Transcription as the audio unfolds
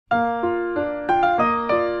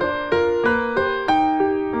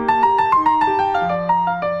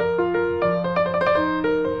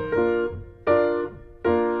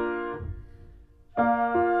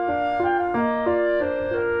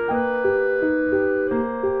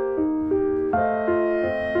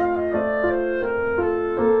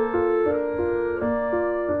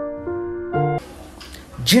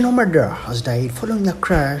Gino mäder has died following a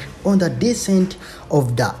crash on the descent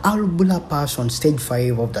of the Al Bula Pass on stage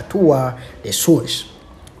 5 of the Tour de Suisse.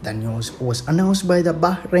 The news was announced by the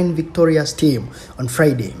Bahrain Victorious team on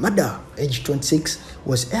Friday. Mäder, aged 26,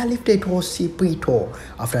 was airlifted to hospital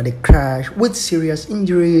after the crash with serious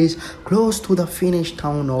injuries close to the Finnish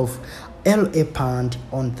town of El Epand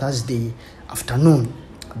on Thursday afternoon.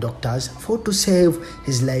 Doctors fought to save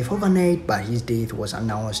his life overnight, but his death was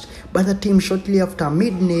announced by the team shortly after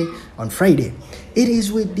midnight on Friday. It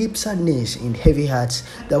is with deep sadness and heavy hearts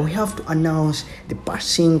that we have to announce the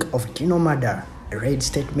passing of Gino mäder, a read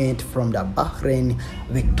statement from the Bahrain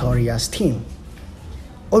Victorious team.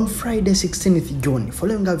 On Friday, 16th June,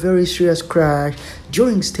 following a very serious crash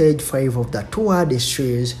during stage 5 of the Tour de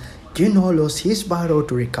Suisse, Gino lost his battle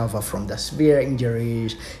to recover from the severe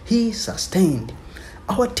injuries he sustained.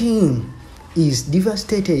 Our team is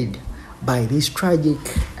devastated by this tragic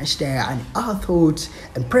incident, and our thoughts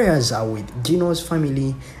and prayers are with Gino's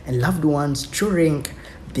family and loved ones during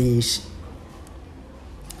this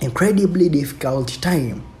incredibly difficult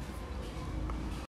time.